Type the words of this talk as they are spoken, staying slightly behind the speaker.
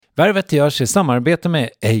Värvet görs i samarbete med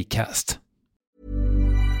Acast.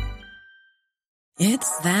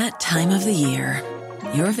 It's that time of the year.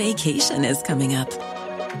 Your vacation is coming up.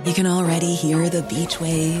 You can already hear the beach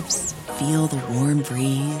waves, feel the warm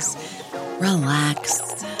breeze, relax,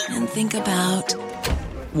 and think about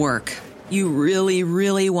work. You really,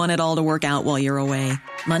 really want it all to work out while you're away.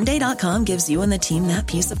 Monday.com gives you and the team that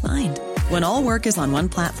peace of mind. When all work is on one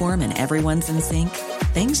platform and everyone's in sync,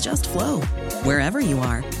 things just flow. Wherever you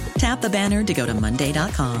are, tap the banner to go to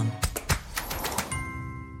Monday.com.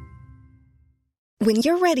 When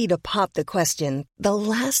you're ready to pop the question, the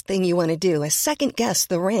last thing you want to do is second-guess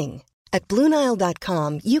the ring. At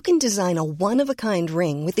BlueNile.com, you can design a one-of-a-kind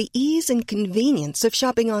ring with the ease and convenience of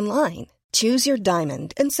shopping online. Choose your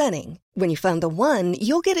diamond and setting. When you find the one,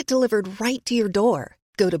 you'll get it delivered right to your door.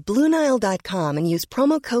 Go to BlueNile.com and use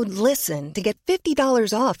promo code LISTEN to get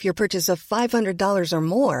 $50 off your purchase of $500 or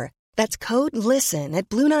more. That's code LISTEN at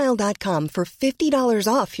BlueNile.com for $50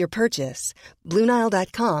 off your purchase.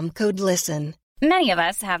 BlueNile.com, code LISTEN. Many of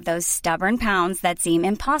us have those stubborn pounds that seem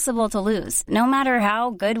impossible to lose, no matter how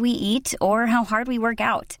good we eat or how hard we work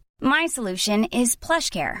out. My solution is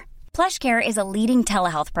PlushCare. PlushCare is a leading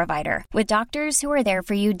telehealth provider with doctors who are there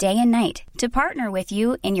for you day and night to partner with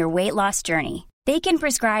you in your weight loss journey. They can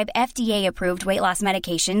prescribe FDA-approved weight loss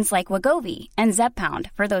medications like Wegovy and Zepbound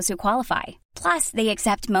for those who qualify. Plus, they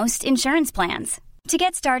accept most insurance plans. To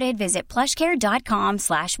get started, visit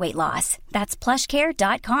plushcare.com/weightloss. That's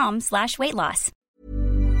plushcare.com/weightloss.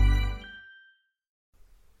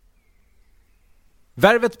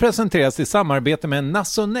 Värvet presenteras i samarbete med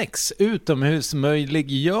Nasonex,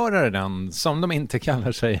 utomhusmöjliggöraren, som de inte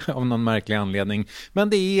kallar sig av någon märklig anledning. Men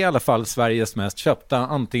det är i alla fall Sveriges mest köpta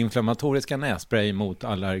antiinflammatoriska nässpray mot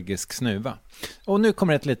allergisk snuva. Och nu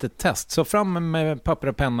kommer ett litet test, så fram med papper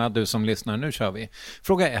och penna du som lyssnar, nu kör vi.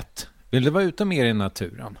 Fråga 1. Vill du vara ute mer i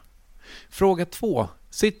naturen? Fråga 2.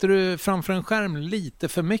 Sitter du framför en skärm lite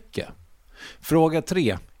för mycket? Fråga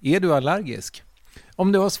 3. Är du allergisk?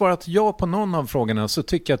 Om du har svarat ja på någon av frågorna så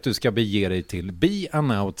tycker jag att du ska bege dig till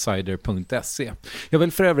beanoutsider.se. Jag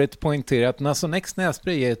vill för övrigt poängtera att Nasonex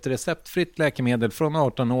nässpray är ett receptfritt läkemedel från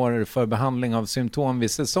 18 år för behandling av symptom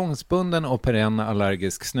vid säsongsbunden och perenn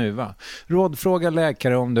allergisk snuva. Rådfråga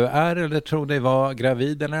läkare om du är eller tror dig vara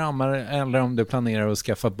gravid eller ammar, eller om du planerar att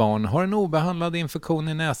skaffa barn, har en obehandlad infektion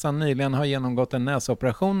i näsan, nyligen har genomgått en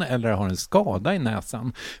näsoperation eller har en skada i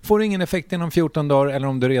näsan. Får ingen effekt inom 14 dagar eller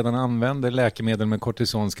om du redan använder läkemedel med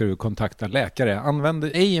kortison ska du kontakta läkare. Använd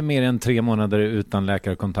ej mer än 3 månader utan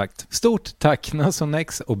läkarkontakt. Stort tack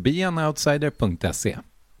Nasonex och beanoutsider.se.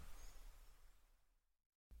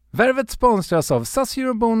 Värvet sponsras av SAS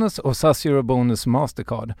Eurobonus och SAS Eurobonus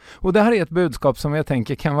Mastercard. Och det här är ett budskap som jag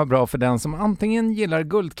tänker kan vara bra för den som antingen gillar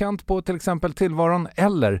guldkant på till exempel tillvaron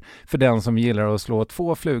eller för den som gillar att slå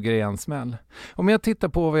 2 flugor i en smäll. Om jag tittar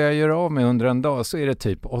på vad jag gör av med under en dag så är det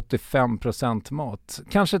typ 85% mat.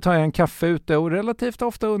 Kanske tar jag en kaffe ute och relativt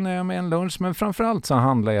ofta unnar jag mig en lunch, men framförallt så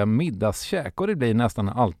handlar jag middagskäk och det blir nästan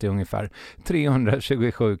alltid ungefär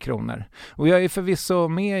 327 kronor. Och jag är förvisso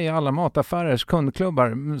med i alla mataffärers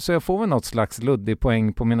kundklubbar så jag får väl något slags luddig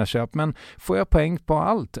poäng på mina köp, men får jag poäng på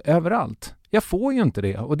allt, överallt? Jag får ju inte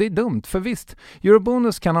det och det är dumt, för visst,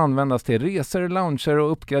 Eurobonus kan användas till resor, lounger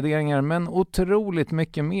och uppgraderingar, men otroligt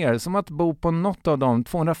mycket mer, som att bo på något av de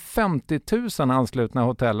 250 000 anslutna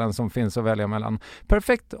hotellen som finns att välja mellan.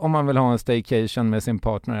 Perfekt om man vill ha en staycation med sin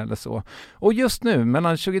partner eller så. Och just nu,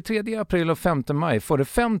 mellan 23 april och 5 maj, får du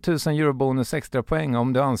 5 000 Eurobonus extra poäng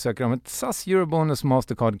om du ansöker om ett SAS Eurobonus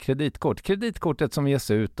Mastercard kreditkort. Kreditkortet som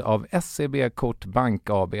ges ut av SEB Kort Bank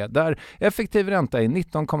AB, där effektiv ränta är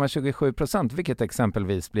 19,27%. Vilket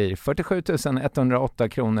exempelvis blir 47 108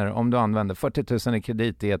 kronor om du använder 40 000 i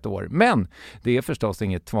kredit i ett år. Men det är förstås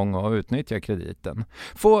inget tvång att utnyttja krediten.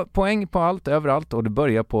 Få poäng på allt överallt och du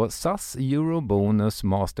börjar på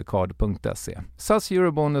saseurobonusmastercard.se.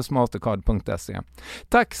 saseurobonusmastercard.se.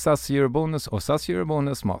 Tack SAS Eurobonus och SAS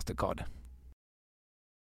Eurobonus Mastercard.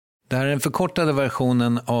 Det här är den förkortade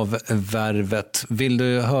versionen av Värvet. Vill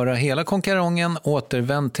du höra hela konkarongen,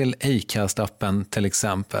 återvänd till Acast-appen till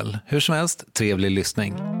exempel. Hur som helst, trevlig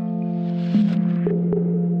lyssning.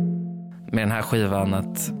 Med den här skivan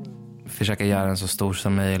att försöka göra den så stor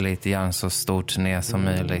som möjligt, göra en så stor turné som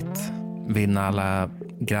möjligt. Vinna alla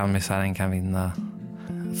Grammisar den kan vinna.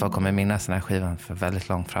 Folk kommer minnas den här skivan för väldigt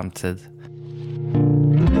lång framtid.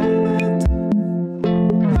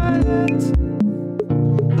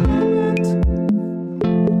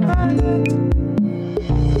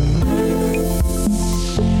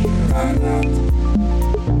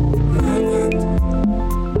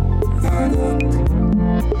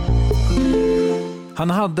 Han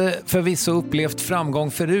hade förvisso upplevt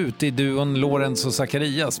framgång förut i duon Lorentz och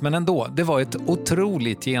Zacharias, men ändå, det var ett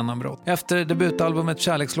otroligt genombrott. Efter debutalbumet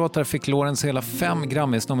Kärlekslåtar fick Lorentz hela 5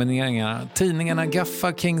 Grammis-nomineringar. Tidningarna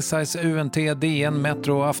Gaffa, King Size, UNT, DN,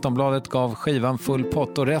 Metro och Aftonbladet gav skivan full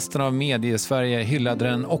pott och resten av mediesverige hyllade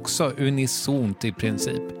den också unisont i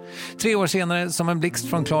princip. 3 år senare, som en blixt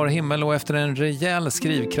från klar himmel och efter en rejäl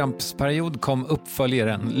skrivkrampsperiod kom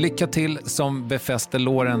uppföljaren Lycka till, som befäste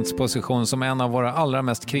Lorentz position som en av våra allra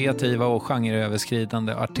mest kreativa och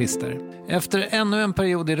genreöverskridande artister. Efter ännu en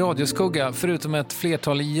period i radioskugga, förutom ett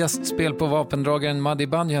flertal gästspel på vapendragaren Muddy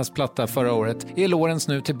Bundyhas platta förra året, är Lorentz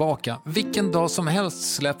nu tillbaka. Vilken dag som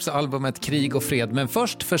helst släpps albumet Krig och fred, men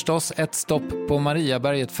först förstås ett stopp på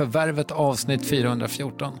Mariaberget för Värvet avsnitt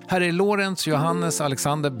 414. Här är Lorentz, Johannes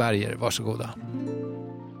Alexander Berger, varsågoda.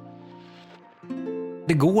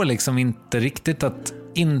 Det går liksom inte riktigt att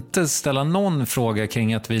inte ställa någon fråga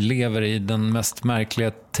kring att vi lever i den mest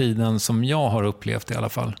märkliga tiden som jag har upplevt i alla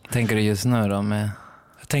fall. Tänker du just nu då med?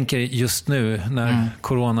 Jag tänker just nu när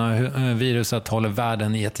coronaviruset håller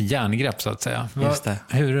världen i ett järngrepp så att säga. Just det.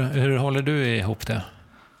 Hur håller du ihop det?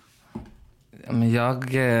 Men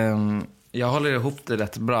jag håller ihop det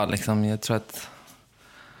rätt bra liksom. Jag tror att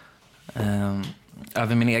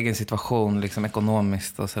över min egen situation liksom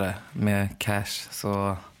ekonomiskt och sådär med cash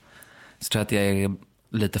så tror jag att jag är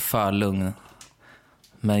lite för lugn.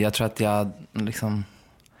 Men jag tror att jag liksom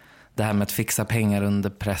det här med att fixa pengar under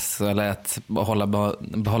press eller att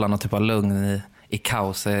behålla någon typ av lugn i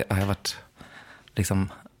kaos har jag varit liksom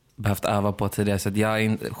behövt öva på tidigare, så att jag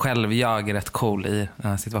är rätt cool i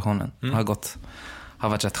den här situationen. Har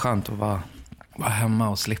varit rätt skönt att vara hemma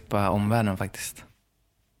och slippa omvärlden faktiskt.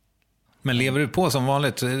 Men lever du på som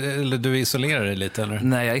vanligt eller du isolerar dig lite eller?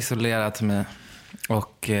 Nej, jag har isolerat mig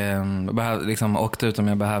och liksom åkt ut om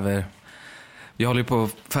jag behöver. Jag håller på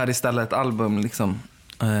att färdigställa ett album liksom,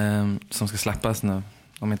 som ska släppas nu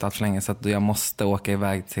om inte allt för länge, så att jag måste åka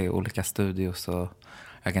iväg till olika studios och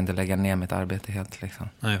jag kan inte lägga ner mitt arbete helt liksom.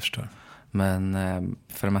 Nej, jag förstår. Men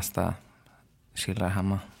för det mesta chillar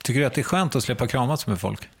hemma. Tycker du att det är skönt att släppa kramas med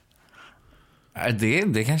folk?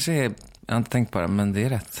 Det kanske är, jag har inte tänkt på det, men det är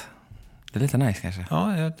rätt. Det är lite nice kanske.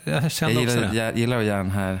 Ja, jag känner också det. Jag gillar att göra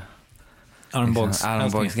den här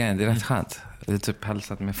armbågsgrejen. Det är rätt skönt. Det är typ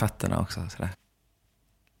hälsat med fötterna också. Sådär.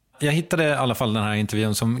 Jag hittade i alla fall den här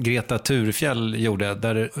intervjun som Greta Thurfjell gjorde,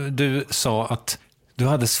 där du sa att du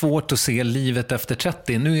hade svårt att se livet efter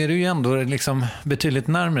 30. Nu är du ju ändå liksom betydligt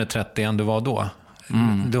närmare 30 än du var då.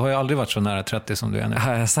 Du har ju aldrig varit så nära 30 som du är nu.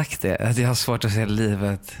 Har jag sagt det? Att jag har svårt att se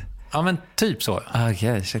livet? Ja, men typ så.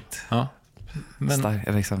 Okej, shit. Ja. Men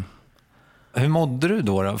stark, liksom. Hur mådde du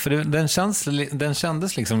då? För den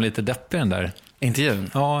kändes liksom lite deppig den där. Intervjun?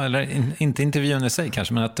 Ja, eller inte intervjun i sig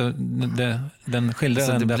kanske, men att den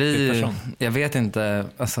skildrar en deppig person. Jag vet inte,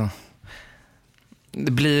 alltså.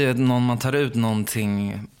 Det blir ju någon man tar ut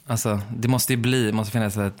någonting. Alltså, det måste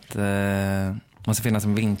finnas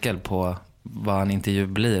en vinkel på vad en intervju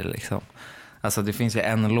blir liksom. Alltså det finns ju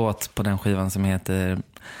en låt på den skivan som heter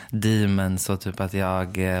Demon, så typ att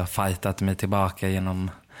jag fightat mig tillbaka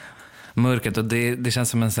genom mörkret, och det känns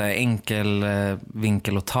som en så här enkel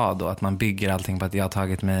vinkel att ta då, att man bygger allting på att jag har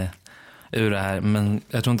tagit mig ur det här. Men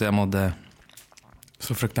jag tror inte jag mådde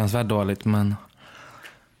så fruktansvärt dåligt, men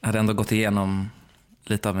jag hade ändå gått igenom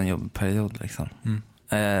lite av en jobbperiod liksom.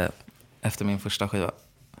 Efter min första skiva.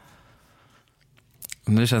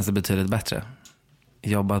 Nu känns det betydligt bättre.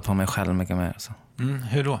 Jobbat på mig själv mycket mer så.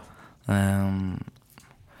 Hur då?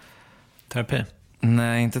 Terapi?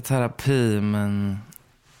 Nej, inte terapi, men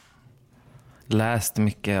läst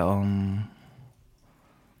mycket om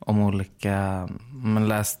olika, men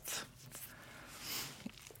läst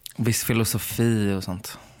viss filosofi och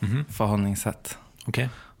sånt. Förhållningssätt. Okej.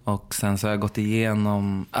 Och sen så har jag gått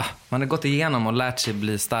igenom man har gått igenom och lärt sig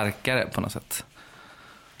bli starkare på något sätt.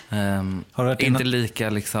 Inte lika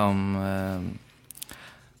liksom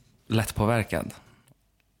lättpåverkad.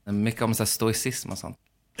 Mycket om så här stoicism och sånt.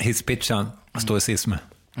 Hisspitchan, stoicism.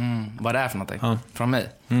 Vad det är för någonting från mig.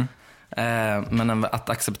 Men att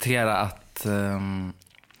acceptera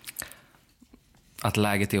att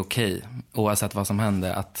läget är okej oavsett vad som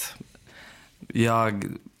händer. Att jag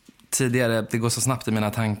tidigare, det går så snabbt i mina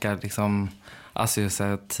tankar liksom,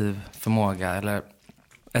 associativ förmåga eller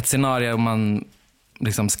ett scenario om man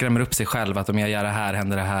liksom skrämmer upp sig själv, att om jag gör det här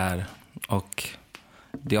händer det här, och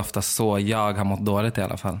det är ofta så jag har mått dåligt i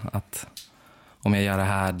alla fall, att om jag gör det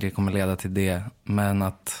här, det kommer leda till det. Men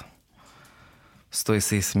att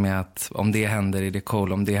stoicism är att om det händer är det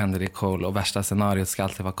cool, om det händer är det cool, och värsta scenariot ska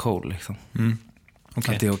alltid vara cool liksom.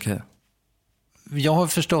 Okay. Att det är okej. Jag har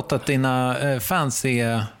förstått att dina fans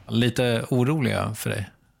är lite oroliga för dig.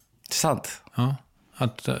 Sant. Ja,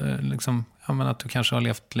 att, liksom, att du kanske har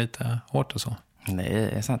levt lite hårt och så. Nej, det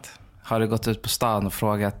är sant. Har du gått ut på stan och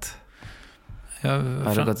frågat...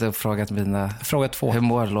 Har du gått ut och frågat mina... Fråga 2. Hur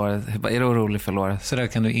mår låret? Är du orolig för låret? Så där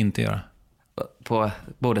kan du inte göra. På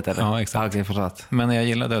bordet eller? Ja, exakt. Okej, förlåt. Men jag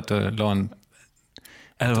gillade att du la en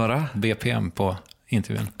Eller vadå? BPM på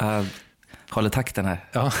intervjun. Håller takten här.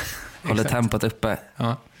 Ja, Håller tempot uppe.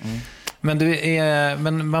 Ja.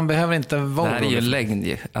 Men man behöver inte vara orolig. Det här är ju längd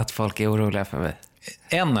ju, att folk är oroliga för mig.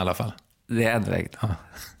 En i alla fall. Det är en längd. Ja.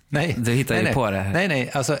 Nej. Du hittar ju på det här.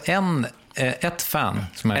 Nej. Alltså ett fan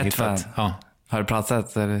som jag har hittat. Fan. Ja. Har du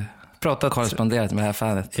pratat korresponderat med det här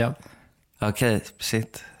fanet? Ja. Okej,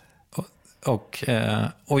 shit. Och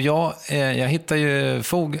jag hittar ju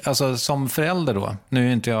fog, alltså som förälder då. Nu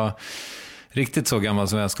är inte jag riktigt så gammal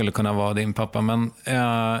som jag skulle kunna vara din pappa, men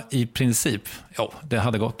i princip, det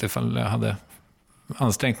hade gått ifall jag hade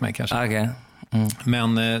ansträngt mig kanske. Okay.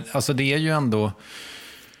 Men alltså det är ju ändå,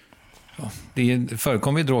 det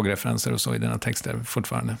förekommer ju drogreferenser och så i dina texter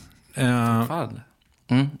fortfarande.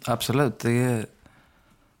 Absolut, det är...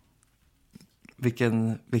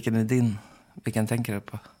 Vilken är din? Vilken tänker du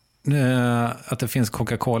på? Att det finns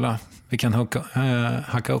Coca-Cola. Vi kan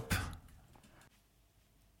hacka upp.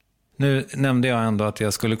 Nu nämnde jag ändå att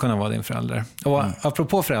jag skulle kunna vara din förälder. Och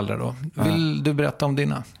apropå föräldrar då. Vill du berätta om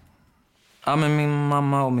dina? Ja, men min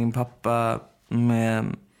mamma och min pappa de är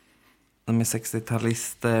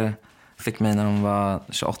 60-talister. Fick mig när de var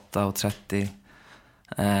 28 och 30.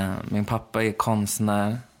 Min pappa är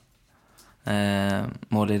konstnär.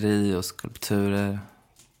 Måleri och skulpturer.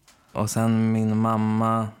 Och sen min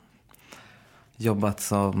mamma jobbat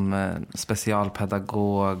som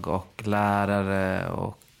specialpedagog och lärare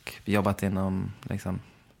och jobbat inom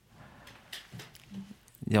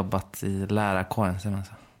jobbat i lärarkåren, säger man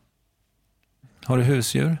så. Har du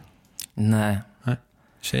husdjur? Nej.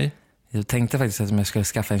 Tjej? Jag tänkte faktiskt att jag skulle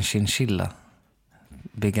skaffa en chinchilla.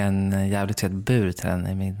 Bygga en jävligt fet bur till den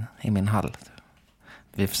i min hall.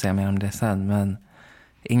 Vi får se mer om det sen, men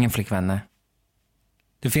ingen flickvänner.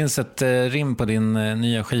 Det finns ett rim på din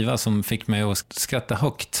nya skiva som fick mig att skratta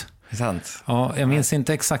högt. Det är sant? Ja, jag minns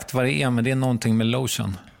inte exakt vad det är, men det är någonting med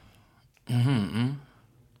lotion.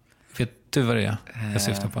 Vet du vad det är jag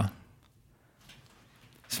syftar på?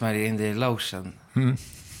 Smörja in det i lotion.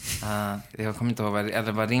 Jag kommer inte ihåg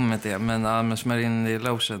vad rimmet är, men smörja in det i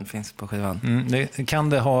lotion finns på skivan. Det kan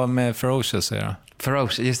det ha med ferocious att göra?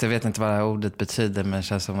 Ferocious, just det, jag vet inte vad det här ordet betyder, men det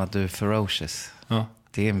känns som att du är ferocious. Ja.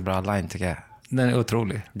 Det är en bra line, tycker jag. Den är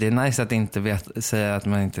otrolig. Det är nice att inte säga att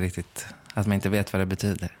man inte vet vad det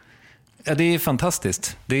betyder. Ja, det är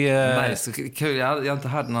fantastiskt. Det är nice, kul. Jag har inte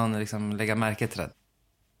hört någon lägga märke till det.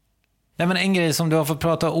 Nej, men en grej som du har fått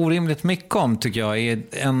prata orimligt mycket om, tycker jag, är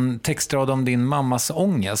en textrad om din mammas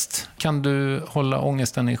ångest. Kan du hålla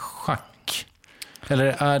ångesten i schack? Eller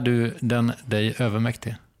är du dig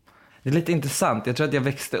övermäktig? Det är lite intressant. Jag tror att jag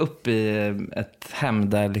växte upp i ett hem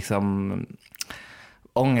där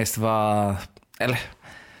ångest var... Eller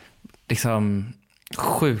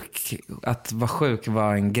sjuk. Att vara sjuk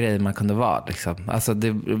var en grej man kunde vara. Alltså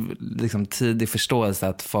det tidig förståelse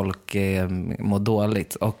att folk mår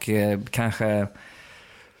dåligt. Och kanske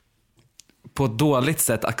på ett dåligt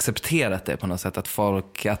sätt accepterat det på något sätt.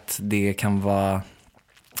 Att det kan vara...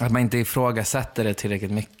 Att man inte ifrågasätter det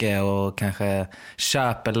tillräckligt mycket och kanske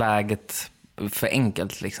köper läget för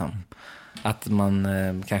enkelt. Att man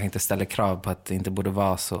kanske inte ställer krav på att det inte borde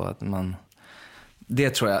vara så. Att man... Det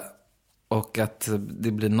tror jag. Och att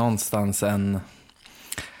det blir någonstans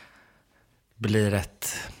blir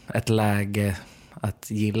ett läge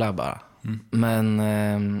att gilla bara.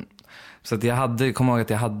 Men så att jag kommer ihåg att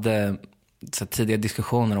jag hade så tidiga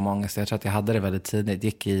diskussioner om ångest. Jag tror att jag hade det väldigt tidigt.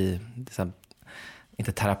 Gick i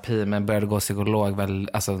inte terapi, men började gå psykolog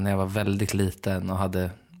när jag var väldigt liten och hade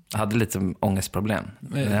lite ångestproblem.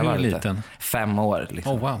 När jag var liten? 5 år.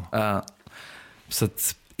 Oh, wow. Så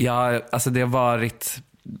att det har varit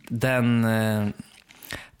den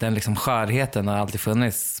skörheten har alltid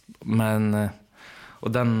funnits,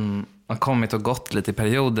 och den har kommit och gått lite i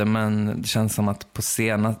perioder, men det känns som att på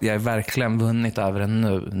scenen jag är verkligen vunnit över den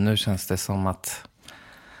nu. Nu känns det som att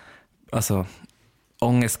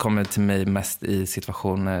ångest kommer till mig mest i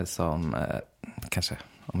situationer som kanske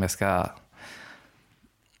om jag ska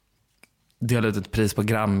dela ut ett pris på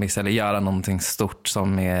Grammis eller göra någonting stort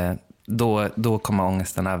som är då kommer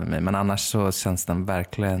ångesten över mig. Men annars så känns den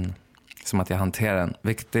verkligen som att jag hanterar den.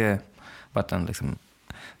 Vilket det varit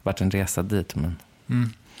en resa dit.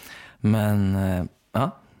 Men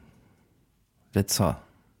ja, lite så.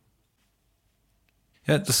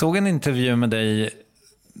 Jag såg en intervju med dig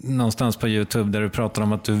någonstans på YouTube där du pratade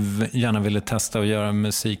om att du gärna ville testa att göra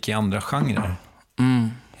musik i andra genrer.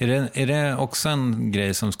 Är det också en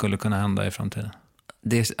grej som skulle kunna hända i framtiden?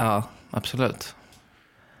 Ja, absolut.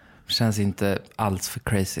 Det känns inte alls för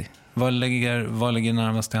crazy. Vad ligger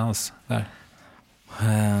närmast till hans där?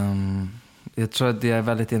 Jag tror att jag är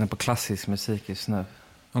väldigt inne på klassisk musik just nu.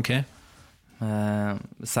 Okej.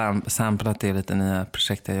 Samplat det lite nya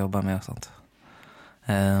projekt jag jobbar med och sånt.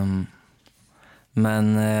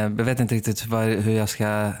 Men jag vet inte riktigt hur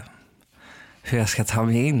jag ska ta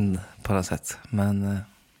mig in på något sätt. Men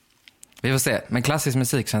vi får se. Men klassisk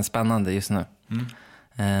musik känns spännande just nu.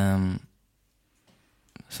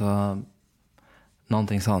 Så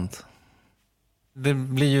någonting sånt. Det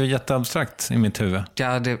blir ju jätteabstrakt i mitt huvud.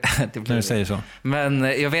 Ja, det blir när du säger så. Men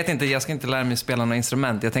jag vet inte, jag ska inte lära mig spela några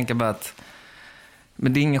instrument. Jag tänker bara att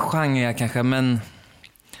men det är ingen genre jag kanske, men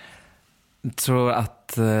jag tror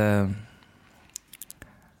att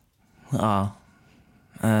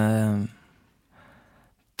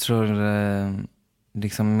tror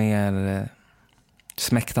liksom mer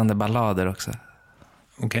smäktande ballader också.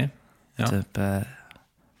 Okej. Ja. Typ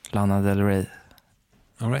Lana Del Rey.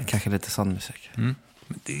 All right. Kanske lite sån musik.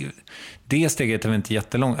 Det steget är väl inte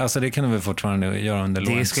jättelångt. Alltså det kan du väl fortfarande göra under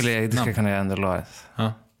Lawrence? Det skulle kunna göra under Lawrence.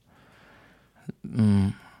 Ja.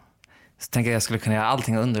 Så tänker jag skulle kunna göra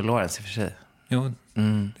allting under Lawrence i och för sig. Jo,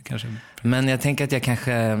 det kanske. Men jag tänker att jag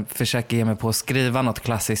kanske försöker ge mig på att skriva något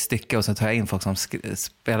klassiskt stycke och så tar jag in folk som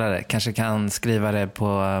spelar det. Kanske kan skriva det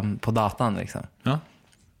på datan liksom. Ja.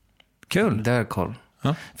 Kul. Det är cool.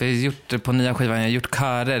 Ja. För jag har gjort det på nya skivan. Jag har gjort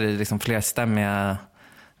körer i liksom flerstämmiga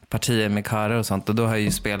partier med körer och sånt. Och då har jag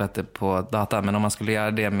ju spelat det på data. Men om man skulle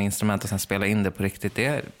göra det med instrument och sen spela in det på riktigt, det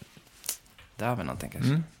är väl någonting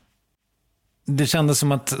kanske. Det kändes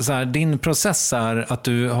som att så här, din process är att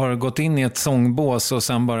du har gått in i ett sångbås och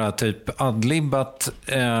sen bara typ adlibbat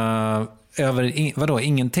över vadå,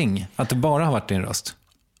 ingenting? Att det bara har varit din röst?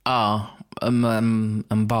 Ja,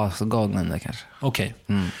 en basgång kanske. Okej.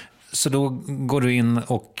 Så då går du in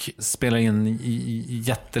och spelar in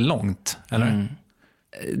jättelångt, eller?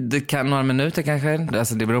 Det kan några minuter kanske.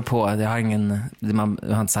 Alltså det beror på. Jag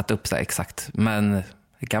har inte satt upp så exakt. Men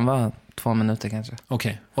det kan vara 2 minuter kanske.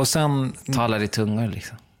 Okej. Och sen talar i tungor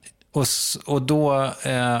liksom. Och då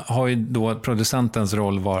har ju då producentens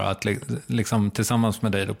roll varit att liksom tillsammans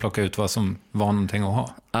med dig då plocka ut vad som var någonting att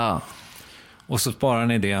ha. Ja. Och så sparar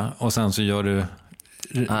ni det och sen så gör du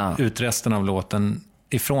ut resten av låten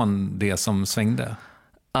ifrån det som svängde.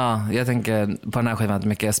 Ja, jag tänker på den här skivan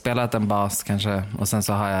mycket. Jag har spelat en bas kanske och sen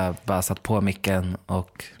så har jag bara satt på micken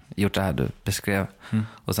och gjort det här du beskrev.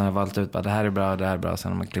 Och sen har jag valt ut bara det här är bra, det här är bra.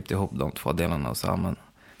 Sen har man klippt ihop de 2 delarna och så har man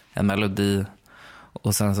en melodi.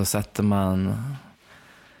 Och sen så sätter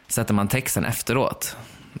man texten efteråt.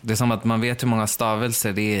 Det är som att man vet hur många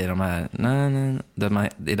stavelser det är i de här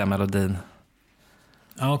i den melodin.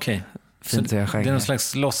 Ja, okej. Fint det är någon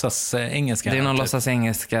slags låtsas engelska. Det är någon låtsas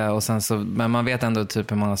engelska och sen så, men man vet ändå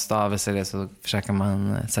typ hur många stavelser det är, så försöker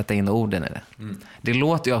man sätta in orden i det. Det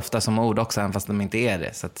låter ju ofta som ord också även fast de inte är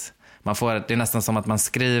det, så att det är nästan som att man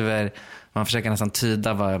skriver, man försöker nästan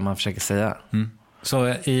tyda vad man försöker säga. Så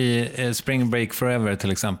i Spring Break Forever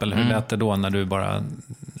till exempel, hur lät det då när du bara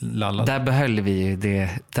lallade? Där behöll vi ju det,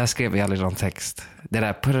 där skrev vi aldrig någon text. Det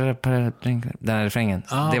där den här refrängen.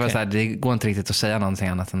 Det var så här, det går inte riktigt att säga någonting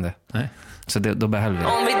annat än det. Nej. Så då behöll vi det.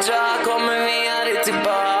 Om vi drar kommer vi aldrig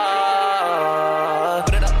tillbaka.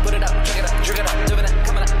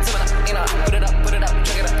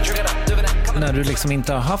 När du liksom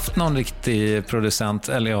inte har haft någon riktig producent,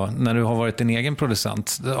 eller ja, när du har varit din egen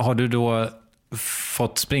producent, har du då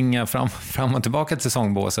fått springa fram och tillbaka till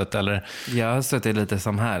sångbåset, eller? Jag har suttit lite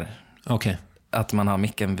som här. Okej. Att man har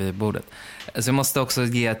micken vid bordet. Så jag måste också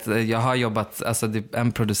ge jag har jobbat, alltså det är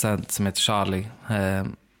en producent som heter Charlie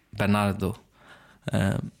Bernardo,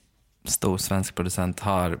 stor svensk producent,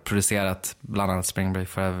 har producerat bland annat Spring Break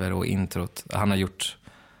Forever och introt. Han har gjort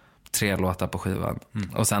 3 låtar på skivan.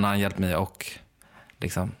 Och sen har han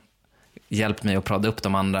hjälpt mig att prodda upp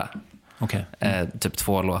de andra. Okay. Typ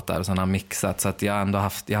 2 låtar och sen har han mixat, så att jag har ändå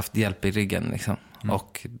haft hjälp i ryggen liksom.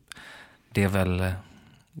 Och det är väl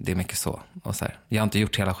det är mycket så. Och så här. Jag har inte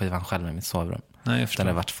gjort hela skivan själv i mitt sovrum. Nej, det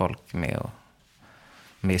har varit folk med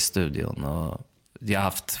i studion. Och jag har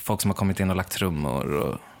haft folk som har kommit in och lagt trummor.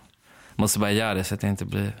 Och måste bara göra det så att jag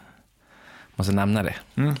inte måste nämna det.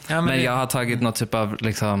 Ja, men jag har tagit något typ av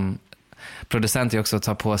liksom, producent också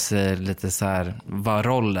tar på sig lite så här, vad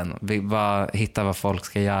rollen, hitta vad folk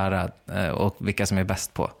ska göra och vilka som är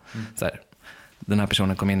bäst på. Så här, den här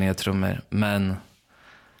personen kom in och gör trummor, men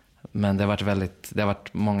det har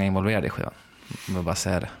varit många involverade i skivan. Jag vill bara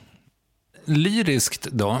säga det. Lyriskt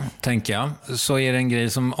då, tänker jag, så är det en grej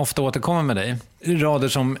som ofta återkommer med dig. Rader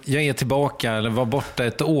som jag är tillbaka eller var borta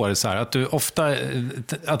ett år. Så här, att du ofta,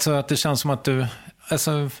 alltså att det känns som att du...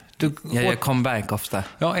 Alltså, Jag gör comeback ofta.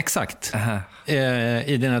 Ja, exakt.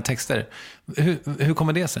 I dina texter. Hur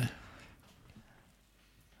kommer det sig?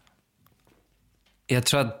 Jag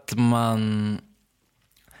tror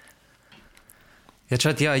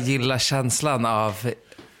att jag gillar känslan av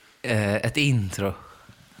ett intro.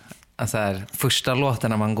 Alltså här, första låten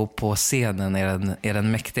när man går på scenen är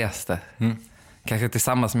den mäktigaste. Kanske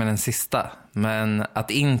tillsammans med den sista. Men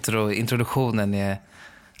att introduktionen är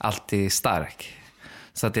alltid stark.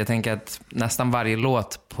 Så att jag tänker att nästan varje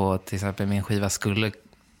låt på till exempel min skiva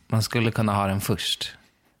man skulle kunna ha den först.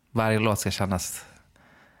 Varje låt ska kännas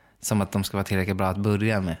som att de ska vara tillräckligt bra att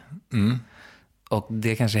börja med. Och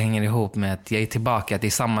det kanske hänger ihop med att jag är tillbaka. Att det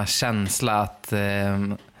är samma känsla att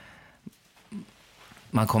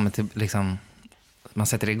man kommer till liksom, man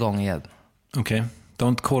sätter igång igen. Okej.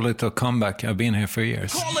 Don't call it a comeback. I've been here for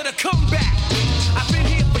years. Call it a comeback. I've been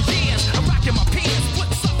here for years. I'm rocking my pants.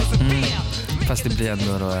 Put suckers in fear. Fast det blir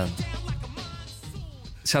ändå då en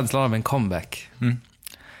känslan av en comeback.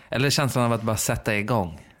 Eller känslan av att bara sätta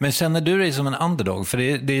igång. Men känner du dig som en underdog? För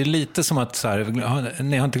det är lite som att så här,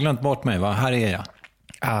 ni har inte glömt bort mig, va? Här är jag.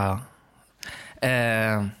 Ja.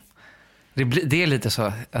 Det är lite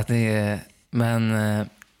så att det är, men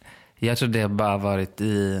jag tror det bara varit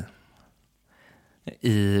i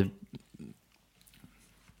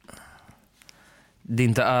det är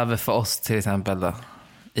inte över för oss till exempel då,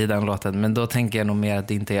 i den låten. Men då tänker jag nog mer att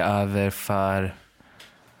det inte är över för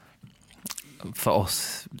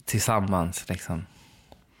oss tillsammans liksom.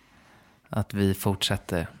 Att vi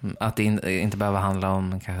fortsätter. Att det inte behöver handla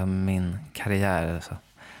om kanske min karriär eller så.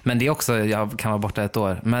 Men det är också, jag kan vara borta ett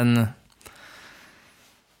år. Men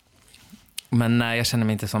nej, jag känner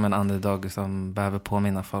mig inte som en underdog som behöver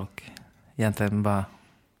påminna folk. Egentligen bara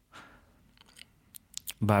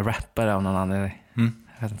rappare av någon anledning. Jag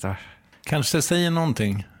vet inte varför. Kanske säger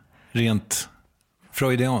någonting rent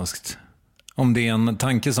freudianskt. Om det är en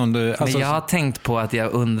tanke som du... Alltså... Men jag har tänkt på att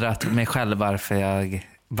jag undrat mig själv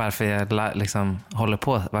varför jag liksom håller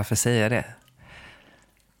på. Varför säger jag det?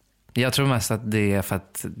 Jag tror mest att det är för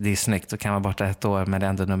att det är snyggt och kan vara borta ett år, men det är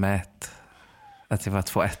ändå nummer 1. Att det var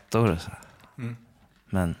 2 ettor och så.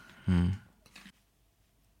 Men...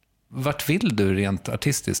 Vart vill du rent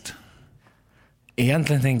artistiskt?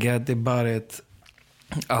 Egentligen tänker jag att det är bara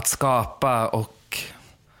att skapa och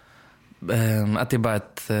att det är bara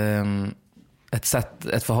ett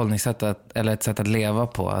förhållningssätt eller ett sätt att leva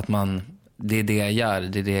på. Att det är det jag gör,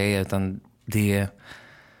 det är det jag är, utan det är...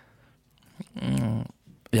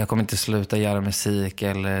 jag kommer inte sluta göra musik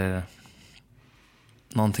eller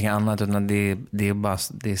någonting annat, utan det är bara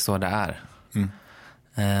det är så det är.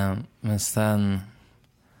 Men sen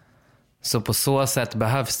så på så sätt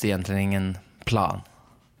behövs det egentligen ingen plan.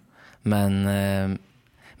 Men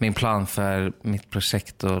min plan för mitt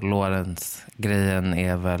projekt och Lorentz-grejen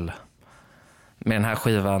är väl med den här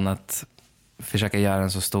skivan att försöka göra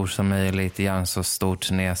den så stor som möjligt, göra en så stor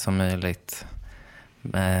turné som möjligt,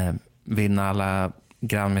 vinna alla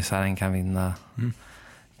Grammys här den kan vinna,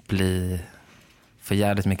 få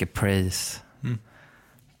jävligt mycket praise,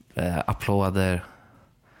 applåder,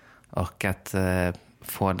 och att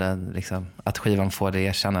få den liksom, att skivan får det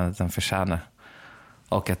erkännandet den förtjänar,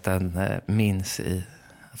 och att den minns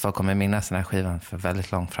folk kommer minnas den här skivan för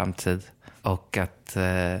väldigt lång framtid, och att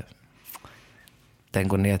den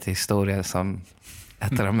går ner till historien som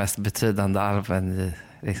ett av de mest betydande alben i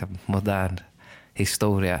liksom, modern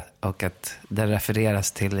historia, och att den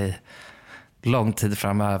refereras till i lång tid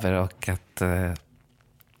framöver, och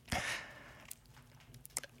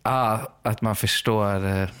att man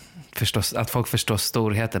förstår att folk förstår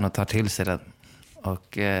storheten och tar till sig den, och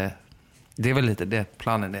det är väl lite det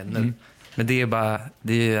planen är nu. Men det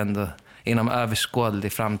är ju ändå inom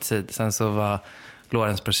överskådlig framtid. Sen så vad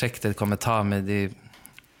Lorentz-projektet kommer ta med,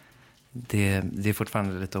 det är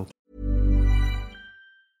fortfarande lite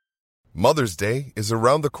Mother's Day is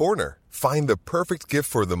around the corner. Find the perfect gift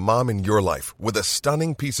for the mom in your life with a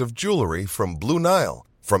stunning piece of jewelry from Blue Nile.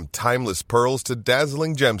 From timeless pearls to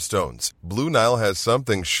dazzling gemstones, Blue Nile has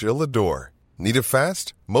something she'll adore. Need it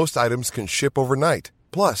fast? Most items can ship overnight.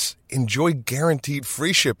 Plus, enjoy guaranteed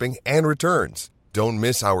free shipping and returns. Don't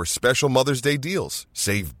miss our special Mother's Day deals.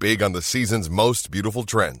 Save big on the season's most beautiful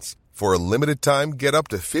trends. For a limited time, get up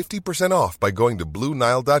to 50% off by going to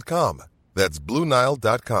BlueNile.com. That's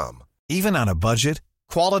BlueNile.com. Even on a budget,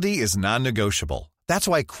 quality is non-negotiable. That's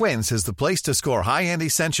why Quince is the place to score high-end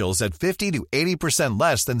essentials at 50 to 80%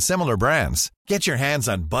 less than similar brands. Get your hands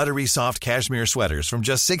on buttery soft cashmere sweaters from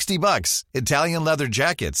just $60, Italian leather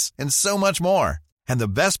jackets, and so much more. And the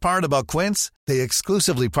best part about Quince, they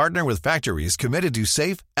exclusively partner with factories committed to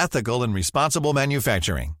safe, ethical, and responsible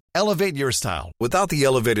manufacturing. Elevate your style without the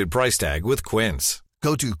elevated price tag with Quince.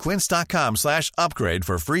 Go to quince.com/upgrade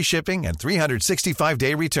for free shipping and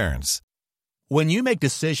 365-day returns. When you make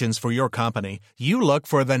decisions for your company, you look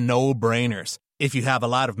for the no-brainers. If you have a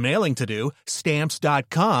lot of mailing to do,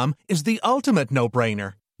 Stamps.com is the ultimate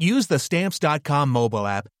no-brainer. Use the Stamps.com mobile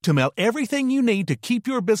app to mail everything you need to keep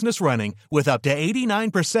your business running with up to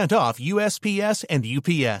 89% off USPS and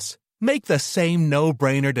UPS. Make the same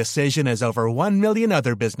no-brainer decision as over 1 million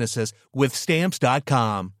other businesses with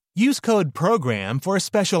Stamps.com. Use code PROGRAM for a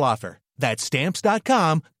special offer. That's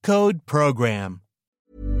Stamps.com, code PROGRAM.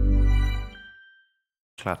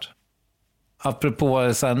 Klart.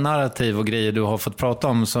 Apropå så här narrativ och grejer du har fått prata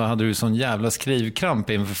om, så hade du sån jävla skrivkramp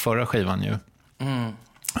inför förra skivan ju.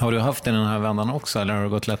 Har du haft det i den här vändan också, eller har det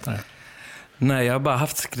gått lättare? Nej, jag har bara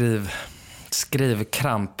haft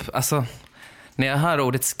skrivkramp. Alltså, när jag hör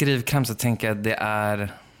ordet skrivkramp så tänker jag att det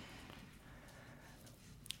är...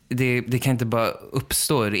 Det kan inte bara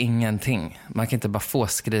uppstå ur ingenting. Man kan inte bara få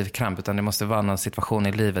skrivkramp, utan det måste vara någon situation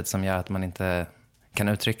i livet som gör att man inte kan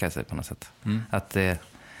uttrycka sig på något sätt. Att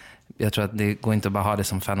jag tror att det går inte att bara ha det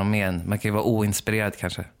som fenomen. Man kan ju vara oinspirerad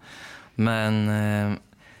kanske. Men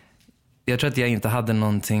jag tror att jag inte hade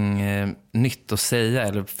någonting nytt att säga,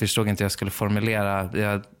 eller förstod inte hur jag skulle formulera.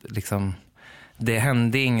 Det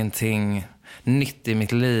hände ingenting nytt i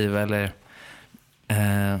mitt liv, eller...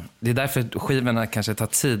 det är därför skivorna kanske tar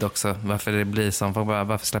tid också. Varför det blir som,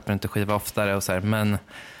 varför släpper du inte skiva oftare och så här. Men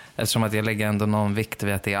eftersom att jag lägger ändå någon vikt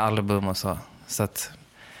vid att det är album och så. Så att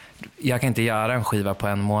jag kan inte göra en skiva på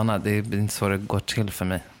 1 månad. Det är inte så det går till för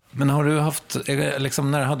mig. Men har du haft,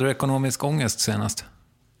 liksom, när hade du ekonomisk ångest senast?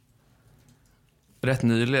 Rätt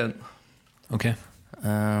nyligen. Okej.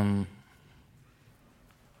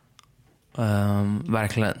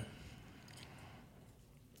 Verkligen.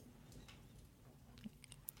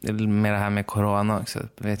 Det är mer det här med corona också.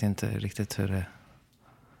 Jag vet inte riktigt hur det...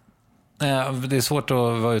 Det är svårt att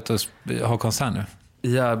vara ute och ha konsert nu.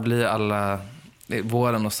 Jag blir alla...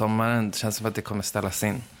 Våren och sommaren, det känns som att det kommer ställas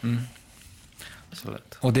in.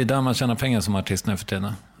 Och det är där man tjänar pengar som artist nu för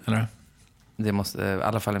tiden, eller? Det måste, i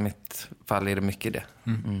alla fall i mitt fall är det mycket det.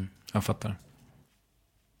 Jag fattar.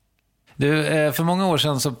 Du, för många år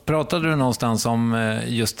sedan så pratade du någonstans om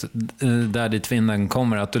just där ditt vinden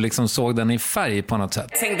kommer, att du liksom såg den i färg på något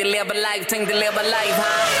sätt. Tänk dig leva live, tänk dig leva live, ha?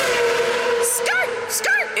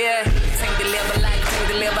 Skr, yeah. Tänk dig leva live, tänk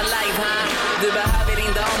dig leva live, ha? Du behöver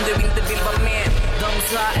inte om du inte vill vara med. De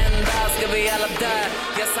sa en dag ska vi alla dö.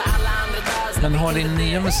 Jag sa alla andra dö. Men har din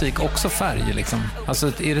nya musik också färg liksom? Alltså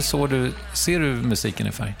är det så ser du musiken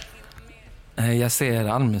i färg? Jag ser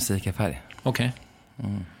all musik i färg. Okej.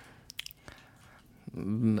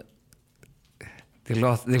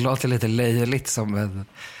 Det låter lite löjligt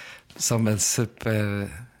som en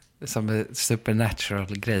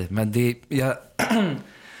supernatural grej, men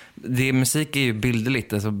musik är ju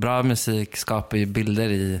bilderligt. Alltså bra musik skapar ju bilder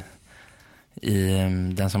i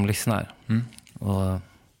den som lyssnar. Och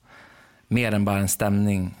mer än bara en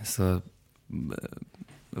stämning så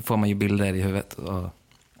får man ju bilder i huvudet, och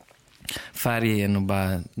färg är nog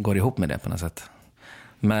bara går ihop med det på något sätt.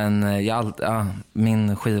 Men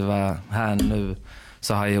min skiva här nu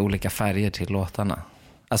så har jag olika färger till låtarna.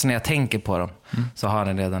 Alltså när jag tänker på dem så har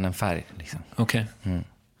den redan en färg liksom. Okej.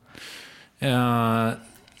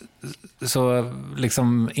 Så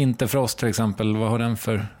liksom Inte för oss till exempel, vad har den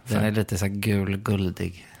för färg? Den är lite så här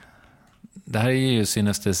guldig. Det här är ju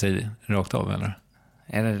synestesi rakt av, eller?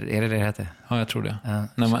 Är det heter? Ja, jag tror det.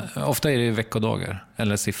 Ofta är det ju veckodagar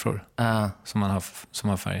eller siffror som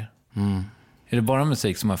har färger. Är det bara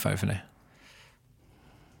musik som har färg för dig?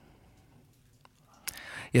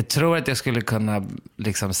 Jag tror att jag skulle kunna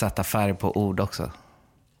liksom sätta färg på ord också.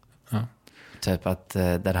 Ja. Typ att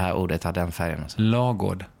det här ordet har den färgen. Och så.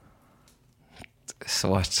 Lagård.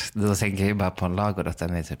 Svårt. Då tänker jag ju bara på en lagård att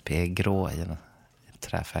den är typ grå i en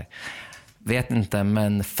träfärg. Vet inte,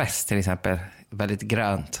 men fest till exempel. Väldigt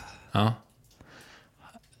grönt. Ja.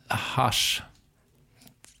 Hasch.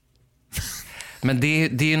 Men det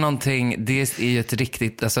är ju någonting, det är ju ett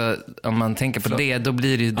riktigt, alltså om man tänker på det, då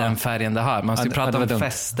blir det ju den färgen det har. Man ska prata om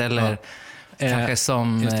fest eller kanske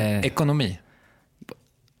som... ekonomi.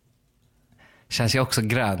 Känns ju också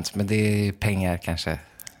grönt, men det är ju pengar kanske.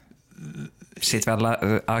 Shit,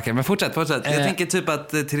 okej, men fortsätt. Jag tänker typ att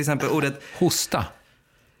till exempel ordet... Hosta.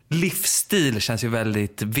 livsstil känns ju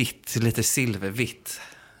väldigt vitt, lite silvervitt.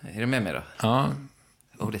 Är du med mig då? Ja.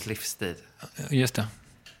 Ordet livsstil. Just det.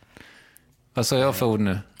 Vad sa jag för ord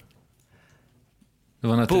nu? Det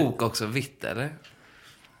var något... Bok också, vitt eller?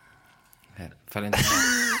 Fall inte med.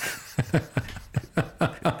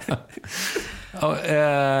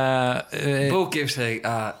 Bok i och för sig,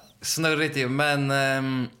 snurrigt ju,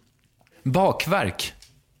 men... Bakverk.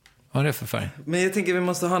 Vad är det för färg? Men jag tänker vi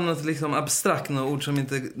måste ha något liksom abstrakt,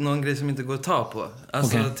 någon grej som inte går att ta på.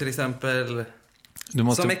 Alltså till exempel...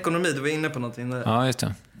 Som ekonomi, du var inne på någonting där. Ja, just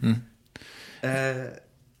det.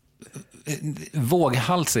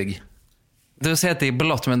 Våghalsig. Du säger att det är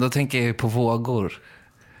blått, men då tänker jag på vågor.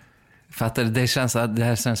 För att det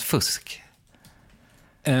känns fusk.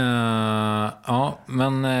 Ja,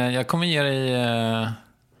 men jag kommer ge dig...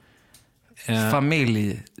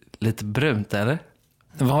 Familj, lite brunt, eller?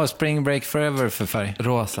 Vad har Spring Break Forever för färg?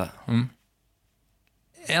 Rosa.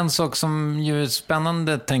 En sak som ju är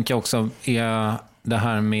spännande, tänker jag också, är det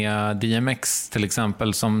här med DMX till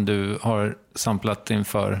exempel, som du har samplat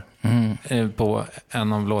inför på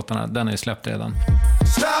en av låtarna. Den är ju släppt redan.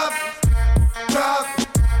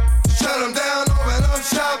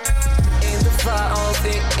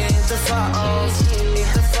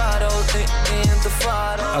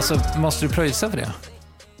 Alltså, måste du pröjsa för det?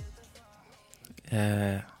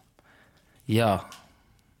 Ja.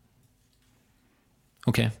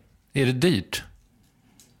 Okej. Är det dyrt?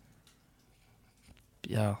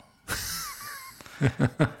 Ja.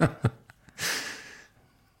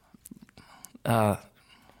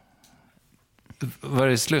 Var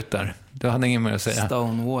det slut där? Du hade ingen mer att säga.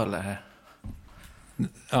 Stonewall är här.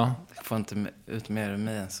 Ja. Jag får inte ut mer ur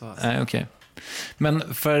mig än så. Nej, okej.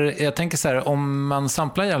 Men för jag tänker så här, om man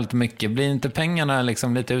samplar jävligt mycket, blir inte pengarna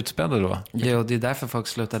liksom lite utspädda då? Jo, det är därför folk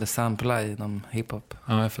slutade sampla inom hiphop.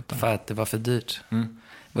 Ja, jag fattar. För att det var för dyrt. Det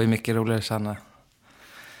var ju mycket roligare att tjäna.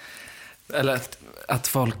 Eller att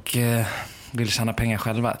folk vill tjäna pengar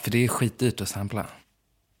själva. För det är skitdyrt att sampla.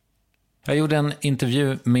 Jag gjorde en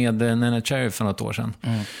intervju med Neneh Cherry för något år sedan.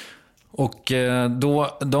 Och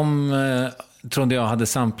då, de trodde jag hade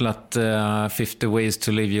samplat 50 Ways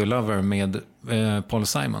to Leave Your Lover med Paul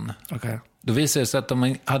Simon. Okay. Då visade det sig att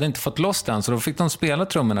de hade inte fått loss den, så då fick de spela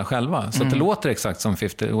trummorna själva. Så att det låter exakt som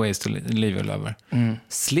 50 Ways to Leave Your Lover.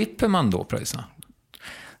 Slipper man då pröjsa?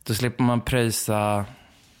 Då slipper man pröjsa...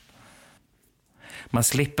 Man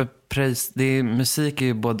slipper pröjsa... Musik är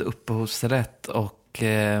ju både upphovsrätt och...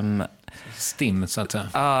 Stim, så att säga.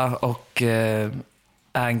 Ja, och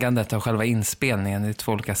ägandet av själva inspelningen. Det är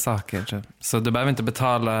 2 olika saker. Typ. Så du behöver inte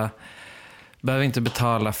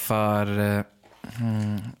betala för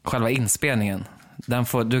själva inspelningen.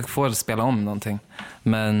 Du får spela om någonting.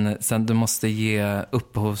 Men sen du måste ge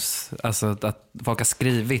alltså att folk har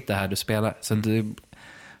skrivit det här du spelar. Så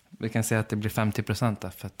vi kan säga att det blir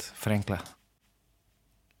 50% för att förenkla.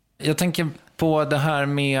 Jag tänker på det här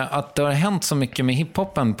med att det har hänt så mycket med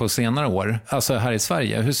hiphopen på senare år. Alltså här i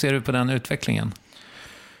Sverige. Hur ser du på den utvecklingen?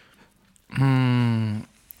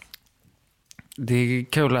 Det är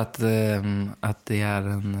kul att det är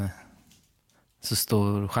en så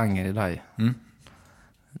stor genre idag.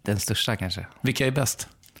 Den största kanske. Vilka är bäst?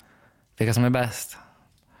 Vilka som är bäst?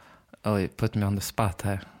 Oj, put me on the spot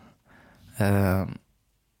här.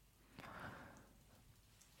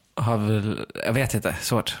 Jag vet inte,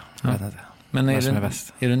 svårt. Jag vet inte. Men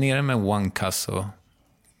är du nere med One Cuss och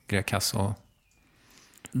Grekas och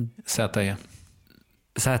Z.E?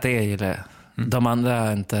 Z.E gillar jag. De andra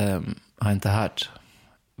har inte hört.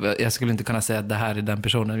 Jag skulle inte kunna säga att det här är den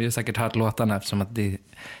personen. Vi har säkert hört låtarna eftersom att det är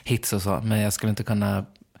hits och så. Men jag skulle inte kunna...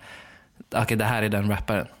 Okej, det här är den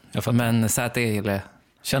rapparen. Men Z.E gillar jag.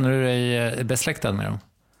 Känner du dig besläktad med dem?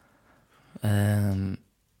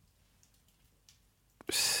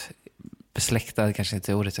 Besläktad kanske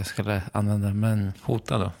inte är ordet jag skulle använda, men...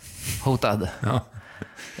 Hotad då? Hotad? Ja.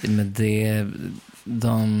 Men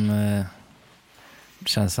de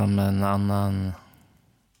känns som en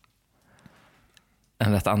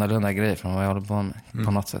rätt annorlunda grej från vad jag håller på med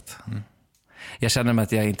på något sätt. Jag känner mig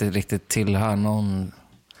att jag inte riktigt tillhör någon...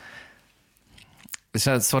 Det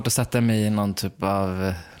känns svårt att sätta mig i någon typ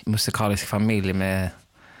av musikalisk familj med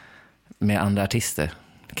andra artister.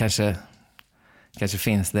 Kanske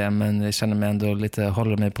finns det, men jag känner mig ändå lite,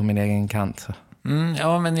 håller mig på min egen kant.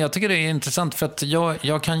 Ja, men jag tycker det är intressant för att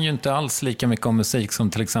jag kan ju inte alls lika mycket om musik som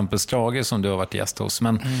till exempel Strage som du har varit gäst hos.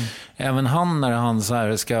 Men även han, när han så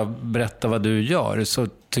här ska berätta vad du gör, så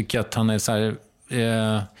tycker jag att han är så här...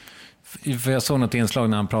 för jag såg något inslag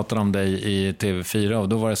när han pratade om dig i TV4 och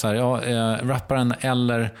då var det så här, rapparen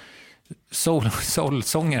eller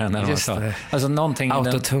soul-sångaren eller vad Just man sa. det. Alltså någonting...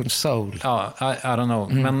 Autotune soul. Ja, I don't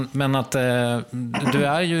know. Men att du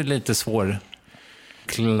är ju lite svår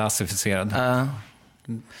klassificerad.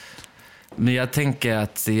 Men jag tänker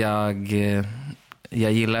att jag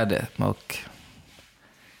gillar det och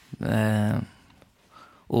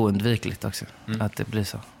oundvikligt också att det blir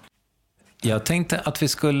så. Jag tänkte att vi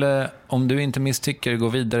skulle, om du inte misstycker, gå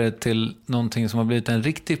vidare till någonting som har blivit en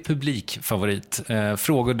riktig publikfavorit.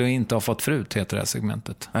 Frågor du inte har fått förut heter det här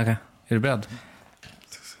segmentet. Okay. Är du beredd?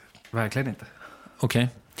 Verkligen inte. Okej.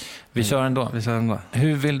 Vi kör ändå.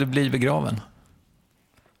 Hur vill du bli begraven?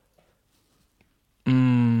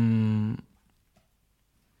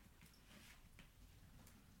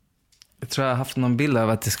 Jag tror jag har haft någon bild av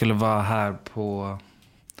att det skulle vara här på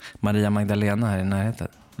Maria Magdalena här i närheten.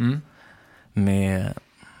 Med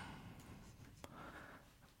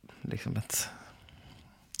liksom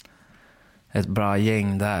ett bra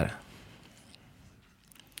gäng där.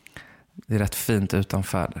 Det är rätt fint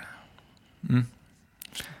utanför där.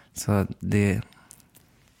 Så det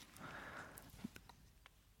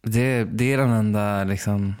är den enda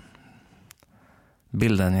liksom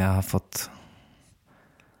bilden jag har fått,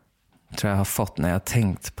 tror jag har fått när jag har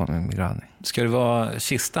tänkt på min begravning. Ska det vara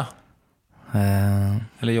kista?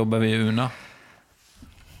 Eller jobbar vi i urna?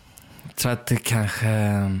 Jag tror att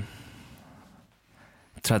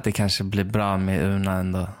det kanske blir bra med urna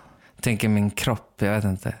ändå. Tänker min kropp, jag vet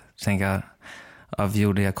inte. Tänker av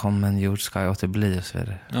jord jag kom, en jord ska jag återbli och så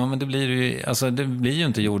vidare. Ja, men det blir ju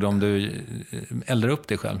inte jord om du eldar upp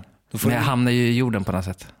dig själv. Men jag hamnar ju i jorden på något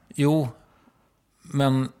sätt. Jo,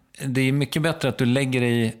 men det är mycket bättre att du lägger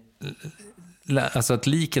dig, alltså att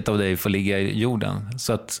liket av dig får ligga i jorden.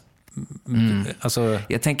 Så att alltså,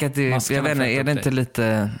 jag tänker att jag vet inte, är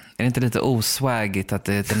det inte lite oswagigt att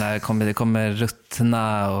det kommer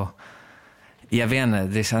ruttna och jag vet inte,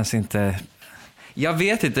 det känns inte. Jag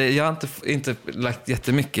vet inte, jag har inte lagt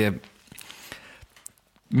jättemycket.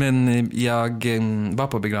 Men jag var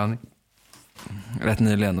på begravning rätt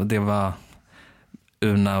nyligen och det var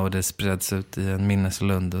urna och det spreds ut i en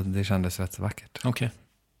minneslund och det kändes rätt vackert. Okej.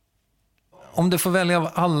 Om du får välja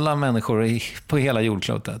av alla människor på hela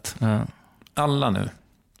jordklotet. Ja. Alla nu.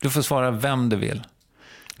 Du får svara vem du vill.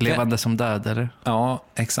 Levande som död, eller? Ja,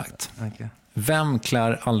 exakt. Okay. Vem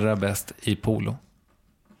klär allra bäst i polo?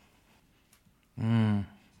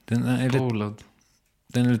 Den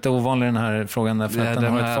är lite ovanlig den här frågan därför att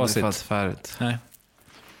den har ett facit. Fått förut. Nej.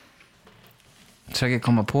 Jag försöker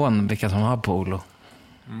komma på vilka som har polo.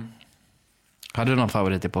 Har du någon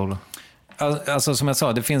favorit i polo? Alltså som jag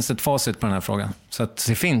sa, det finns ett facit på den här frågan. Så att,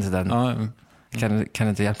 det finns den? Ja. Kan du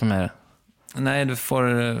inte hjälpa mig? Nej, du får...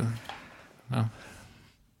 Ja.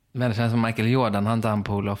 Men det känns som Michael Jordan, han tar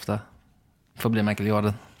polo ofta. Får bli Michael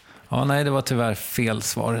Jordan. Ja, nej, det var tyvärr fel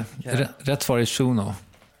svar. Rätt svar är Shuno.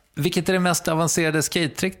 Vilket är det mest avancerade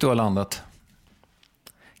skate-trick du har landat?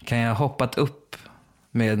 Kan jag ha hoppat upp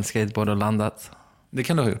med en skateboard och landat? Det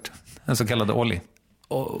kan du ha gjort. En så kallad ollie.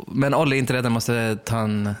 Men ollie är inte rätt, jag måste ta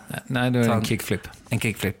en... Nej, du är en kickflip. En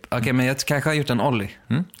kickflip. Okej, men jag kanske har gjort en ollie.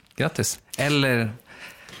 Grattis. Eller...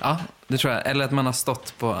 Ja, det tror jag. Eller att man har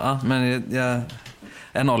stått på... Ja, men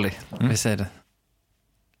en ollie, vi säger det.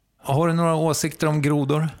 Har du några åsikter om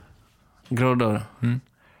grodor? Grodor?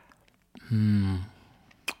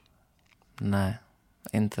 Nej,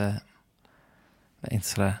 inte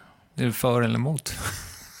sådär. Är du för eller emot?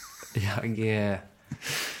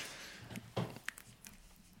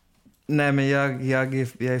 Nej, men jag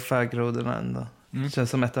är för grodorna ändå. Det känns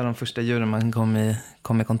som ett av de första djuren man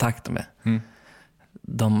kom i kontakt med.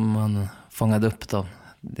 Man fångade upp dem.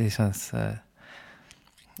 Det känns...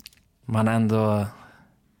 Man ändå...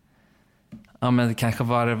 Ja, men kanske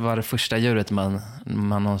var det första djuret man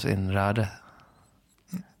någonsin rörde.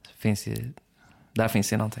 Där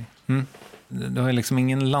finns ju någonting. Du har liksom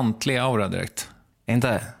ingen lantlig aura direkt.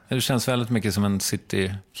 Inte? Du känns väldigt mycket som en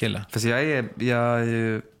citykille. Fast jag är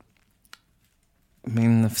ju...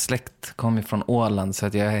 Min släkt kommer från Åland så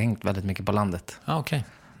att jag har hängt väldigt mycket på landet. Okej.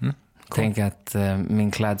 Tänk att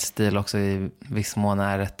min klädstil också i viss mån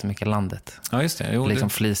är rätt mycket landet. Ja, just det. Jo, liksom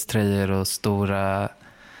fleecetröjor och stora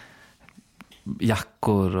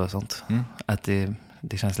jackor och sånt. Att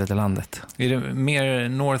det känns lite landet. Är det mer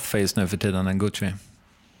North Face nu för tiden än Gucci?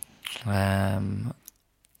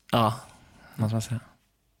 Ja, måste man säga.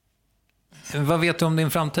 Vad vet du om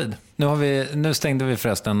din framtid? Nu stängde vi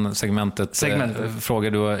förresten segmentet.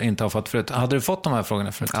 Frågor du inte har fått förut. Hade du fått de här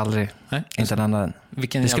frågorna förut? Aldrig. Nej? Inte den annan.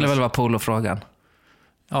 Det skulle väl vara polofrågan.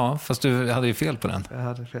 Ja, fast du hade ju fel på den. Jag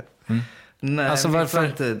hade fel. Nej, alltså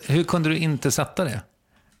hur kunde du inte sätta det?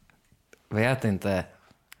 Vet inte.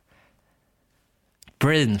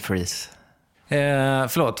 Brain freeze.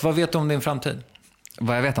 Förlåt, vad vet du om din framtid?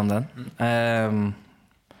 Vad jag vet om den?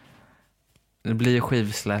 Det blir ju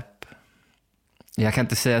skivsläpp. Jag kan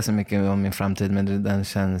inte säga så mycket om min framtid, men den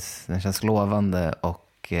känns lovande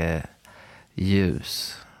och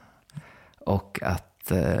ljus. Och att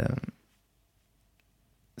det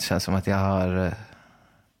känns som att jag har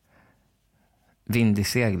vind i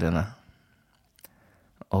seglen.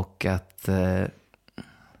 Och att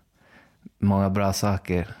många bra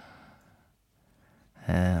saker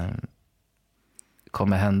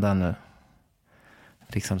kommer hända nu.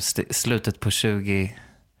 Liksom slutet på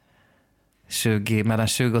mellan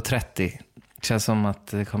 20 och 30 känns som att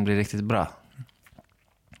det kommer bli riktigt bra.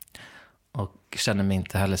 Och känner mig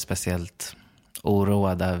inte heller speciellt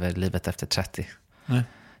oroad över livet efter 30. Nej.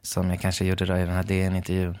 Som jag kanske gjorde då i den här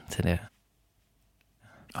DN-intervjun tidigare.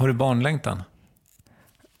 Har du barnlängtan?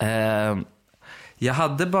 Jag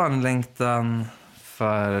hade barnlängtan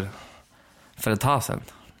för ett tag sedan.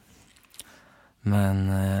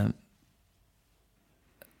 Men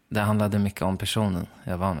det handlade mycket om personen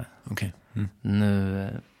jag var med. Okay. Mm.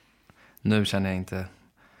 Nu känner jag inte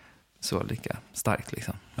så lika starkt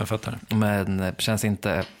liksom. Jag fattar. Men känns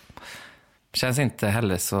inte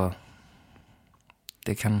heller så.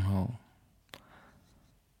 Det kan ha.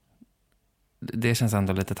 Det känns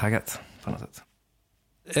ändå lite taggat på något sätt.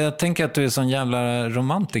 Jag tänker att du är sån jävla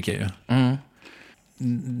romantiker ju. Mm.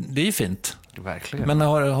 Det är ju fint. Verkligen. Men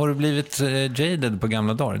har du blivit jaded på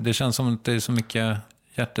gamla dagar? Det känns som att det är så mycket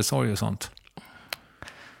hjärtesorg och sånt.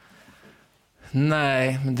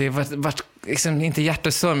 Nej, men det var liksom inte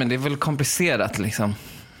hjärtesorg, men det är väl komplicerat liksom.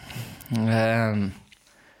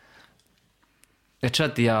 Jag tror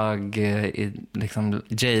att jag är liksom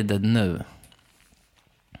jaded nu.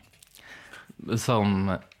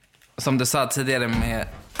 Som du sa tidigare med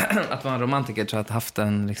att vara en romantiker, tror jag att jag haft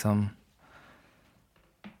en liksom...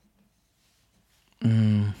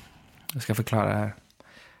 jag ska förklara det här.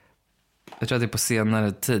 Jag tror att det är på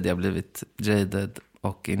senare tid jag blivit jaded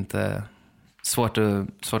och inte svårt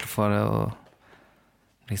att få det att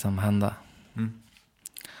liksom hända.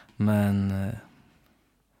 Men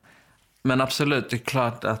absolut, det är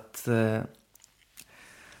klart att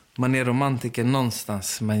man är romantiker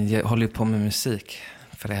någonstans. Man håller ju på med musik,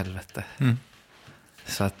 för helvete.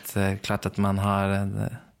 Så att klart att man har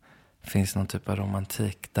finns någon typ av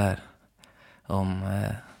romantik där om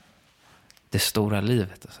det stora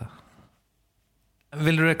livet och så.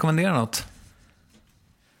 Vill du rekommendera något?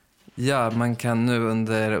 Ja, man kan nu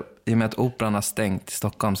i och med att operan har stängt i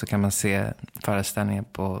Stockholm, så kan man se föreställningen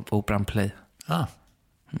på Operan Play.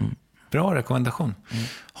 Bra rekommendation.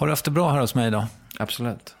 Har du haft det bra här hos mig idag?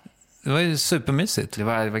 Absolut. Det var ju supermysigt. Det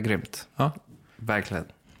var grymt. Ja. Verkligen.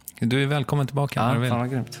 Du är välkommen tillbaka när du vill. Fan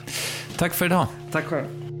vad grymt. Tack för idag. Tack själv.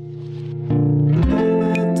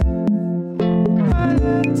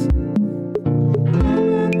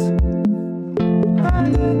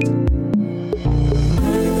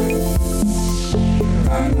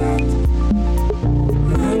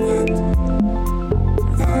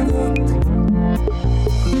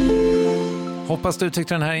 Hoppas du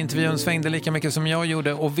tyckte den här intervjun svängde lika mycket som jag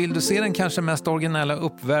gjorde, och vill du se den kanske mest originella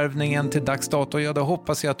uppvärvningen till dags dato, ja då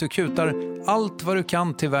hoppas jag att du kutar allt vad du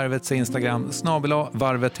kan till Värvets Instagram,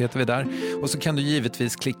 @Varvet heter vi där, och så kan du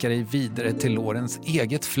givetvis klicka dig vidare till Lorens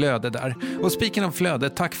eget flöde där. Och speaking av flöde,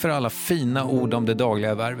 tack för alla fina ord om det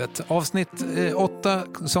dagliga Värvet. Avsnitt 8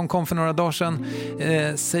 som kom för några dagar sedan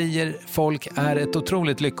säger folk är ett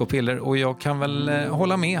otroligt lyckopiller, och jag kan väl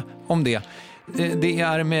hålla med om det. Det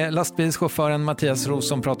är med lastbilschauffören Mattias Ros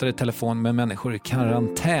som pratar i telefon med människor i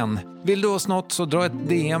karantän. Vill du oss något så dra ett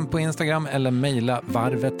DM på Instagram eller mejla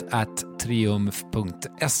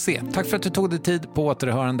varvet@triumf.se. Tack för att du tog dig tid, på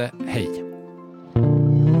återhörande. Hej!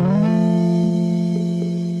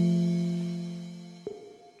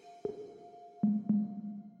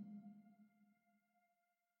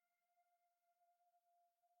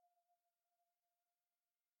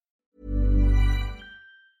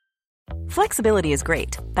 Flexibility is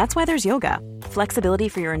great. That's why there's yoga. Flexibility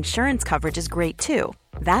for your insurance coverage is great too.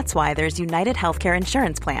 That's why there's United Healthcare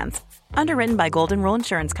Insurance Plans. Underwritten by Golden Rule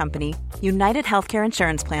Insurance Company, United Healthcare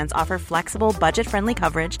Insurance Plans offer flexible, budget-friendly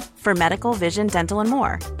coverage for medical, vision, dental, and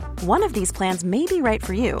more. One of these plans may be right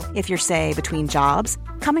for you if you're, say, between jobs,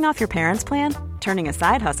 coming off your parents' plan, turning a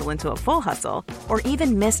side hustle into a full hustle, or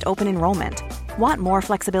even missed open enrollment. Want more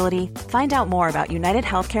flexibility? Find out more about United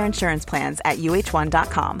Healthcare Insurance Plans at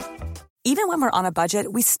uh1.com. Even when we're on a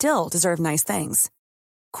budget, we still deserve nice things.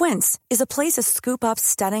 Quince is a place to scoop up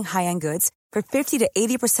stunning high-end goods for 50 to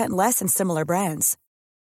 80% less than similar brands.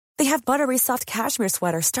 They have buttery soft cashmere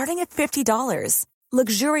sweaters starting at $50,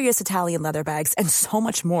 luxurious Italian leather bags, and so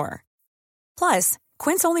much more. Plus,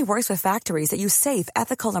 Quince only works with factories that use safe,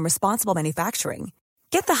 ethical, and responsible manufacturing.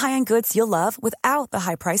 Get the high-end goods you'll love without the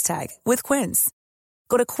high price tag with Quince.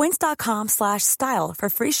 Go to quince.com/style for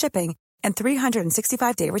free shipping and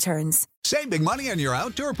 365-day returns. Save big money on your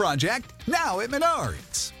outdoor project now at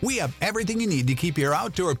Menards. We have everything you need to keep your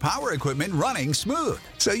outdoor power equipment running smooth,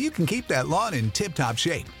 so you can keep that lawn in tip-top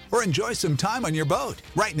shape or enjoy some time on your boat.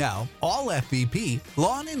 Right now, all FVP,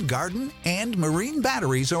 lawn and garden, and marine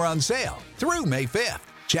batteries are on sale through May 5th.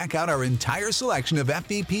 Check out our entire selection of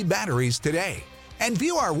FVP batteries today and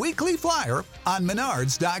view our weekly flyer on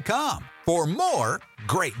Menards.com for more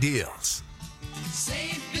great deals.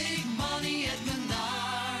 Save